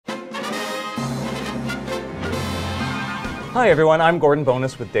Hi everyone, I'm Gordon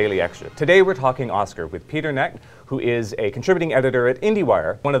Bowness with Daily Extra. Today we're talking Oscar with Peter Knegt, who is a contributing editor at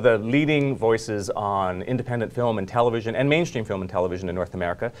IndieWire, one of the leading voices on independent film and television and mainstream film and television in North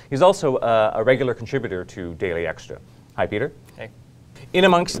America. He's also a regular contributor to Daily Extra. Hi Peter. Hey. In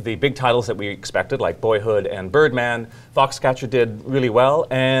amongst the big titles that we expected, like Boyhood and Birdman, Foxcatcher did really well,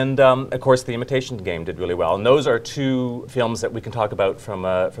 and of course the Imitation Game did really well. And those are two films that we can talk about from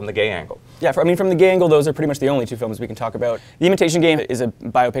the gay angle. Yeah, from the gay angle, those are pretty much the only two films we can talk about. The Imitation Game is a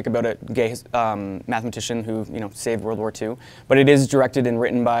biopic about a gay mathematician who saved World War II, but it is directed and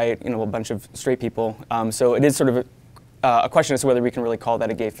written by a bunch of straight people. So it is sort of a question as to whether we can really call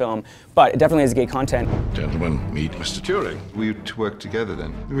that a gay film, but it definitely has gay content. Gentlemen, meet Mr. Turing. We were to work together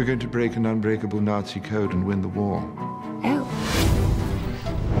then. We were going to break an unbreakable Nazi code and win the war.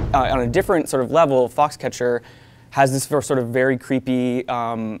 On a different sort of level, Foxcatcher has this sort of very creepy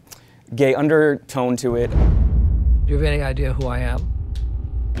gay undertone to it. Do you have any idea who I am?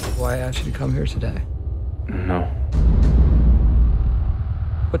 Why I asked you to come here today? No.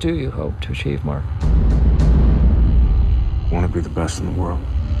 What do you hope to achieve, Mark? I want to be the best in the world.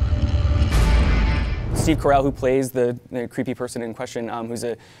 Steve Carell, who plays the creepy person in question, who's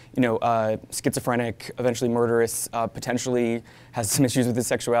a schizophrenic, eventually murderous, potentially has some issues with his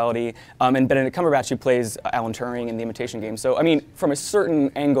sexuality, and Benedict Cumberbatch, who plays Alan Turing in The Imitation Game. So, I mean, from a certain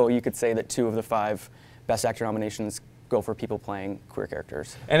angle, you could say that 2 of the 5 Best Actor nominations go for people playing queer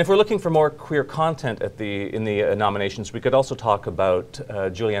characters. And if we're looking for more queer content in the nominations, we could also talk about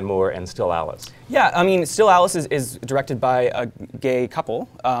Julianne Moore and Still Alice. Yeah, I mean, Still Alice is directed by a gay couple,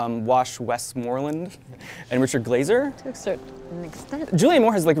 Wash Westmoreland and Richard Glazer. To a certain extent. Julianne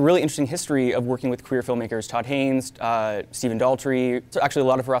Moore has like a really interesting history of working with queer filmmakers, Todd Haynes, Stephen Daltrey. So actually, a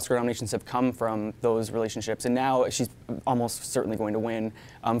lot of her Oscar nominations have come from those relationships, and now she's almost certainly going to win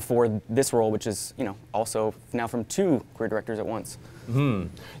for this role, which is also now from 2 queer directors at once. Mm-hmm.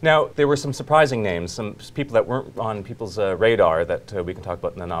 Now, there were some surprising names, some people that weren't on people's radar that we can talk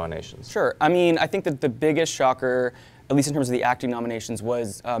about in the nominations. Sure. I mean, I think that the biggest shocker, at least in terms of the acting nominations,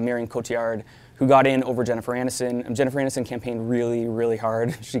 was Marion Cotillard, who got in over Jennifer Aniston. Jennifer Aniston campaigned really, really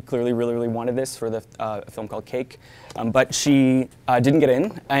hard. She clearly really, really wanted this for the film called Cake, but she didn't get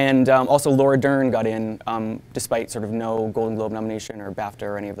in. And also Laura Dern got in, despite sort of no Golden Globe nomination or BAFTA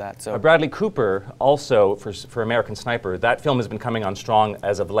or any of that. So Bradley Cooper, also for American Sniper, that film has been coming on strong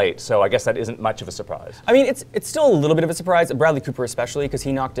as of late, so I guess that isn't much of a surprise. I mean, it's still a little bit of a surprise, Bradley Cooper especially, because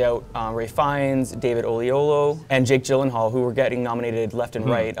he knocked out Ray Fiennes, David Oyelowo, and Jake Gyllenhaal, who were getting nominated left and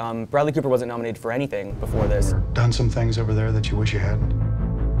right. Bradley Cooper wasn't nominated for anything before this. Done some things over there that you wish you hadn't?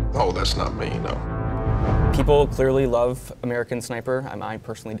 Oh, that's not me, no. People clearly love American Sniper. I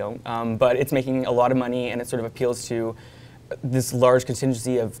personally don't. But it's making a lot of money, and it sort of appeals to this large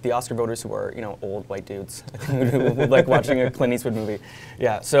contingency of the Oscar voters who are, old white dudes who like watching a Clint Eastwood movie.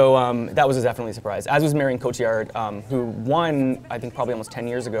 Yeah, so that was definitely a surprise. As was Marion Cotillard, who won, I think, probably almost 10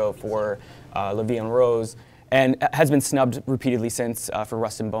 years ago for La Vie en Rose, and has been snubbed repeatedly since for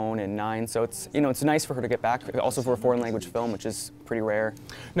Rust and Bone and 9. So it's it's nice for her to get back, also for a foreign language film, which is pretty rare.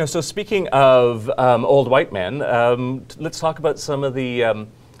 No, so speaking of old white men, let's talk about some of the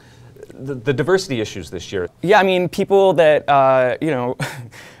diversity issues this year. Yeah, I mean, people that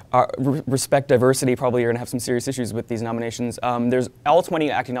respect diversity probably are going to have some serious issues with these nominations. There's all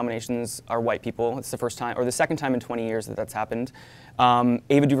 20 acting nominations are white people. It's the first time, or the second time in 20 years that that's happened.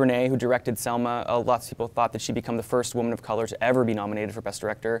 Ava DuVernay, who directed Selma, lots of people thought that she'd become the first woman of color to ever be nominated for Best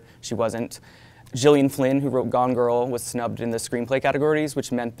Director. She wasn't. Gillian Flynn, who wrote Gone Girl, was snubbed in the screenplay categories,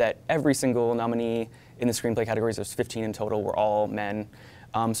 which meant that every single nominee in the screenplay categories, there's 15 in total, were all men.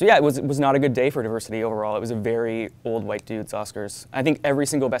 So yeah, it was not a good day for diversity overall. It was a very old white dudes Oscars. I think every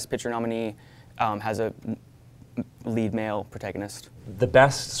single Best Picture nominee has a lead male protagonist. The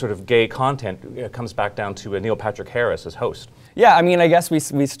best sort of gay content comes back down to Neil Patrick Harris as host. Yeah, I mean, I guess we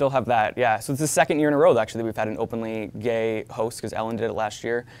still have that, yeah. So it's the second year in a row, actually, that we've had an openly gay host, because Ellen did it last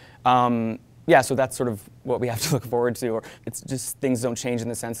year. Yeah, so that's sort of what we have to look forward to. Or it's just things don't change in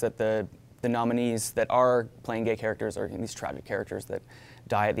the sense that the nominees that are playing gay characters are these tragic characters that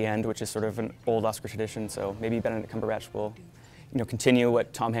die at the end, which is sort of an old Oscar tradition. So maybe Benedict Cumberbatch will continue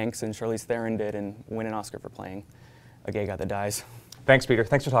what Tom Hanks and Charlize Theron did and win an Oscar for playing a gay guy that dies. Thanks, Peter.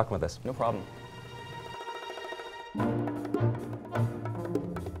 Thanks for talking with us. No problem.